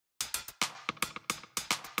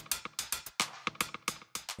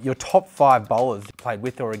Your top 5 bowlers you played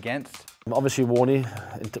with or against? Obviously Warnie,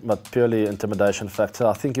 but purely intimidation factor.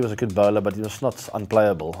 I think he was a good bowler, but he was not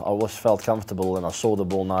unplayable. I always felt comfortable and I saw the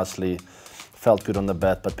ball nicely, felt good on the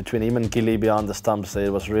bat. But between him and Gilly behind the stumps there,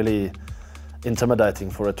 it was really intimidating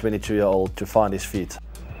for a 22-year-old to find his feet.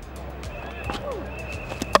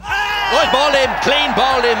 Oh, bowled him, clean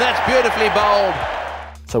bowled him, that's beautifully bowled.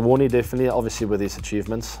 So Warnie definitely, obviously with his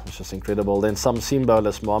achievements, which is incredible. Then some seam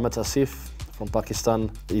bowlers, Mohammad Asif from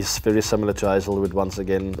Pakistan. He's very similar to Hazelwood once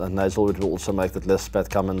again, and Hazelwood will also make that list, Pat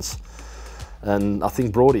Cummins. And I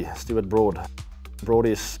think Stuart Broad.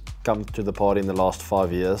 Broadie's come to the party in the last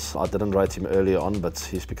 5 years. I didn't rate him earlier on, but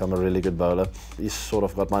he's become a really good bowler. He's sort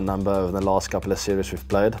of got my number over the last couple of series we've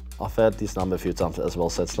played. I've had his number a few times as well,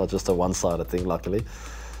 so it's not just a one-sided thing, luckily.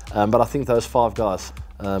 But I think those 5 guys,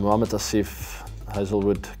 Mohammad Asif,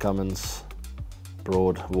 Hazelwood, Cummins,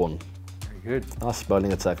 Broad, Warne. Very good. Nice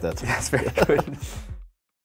bowling attack that. That's very good.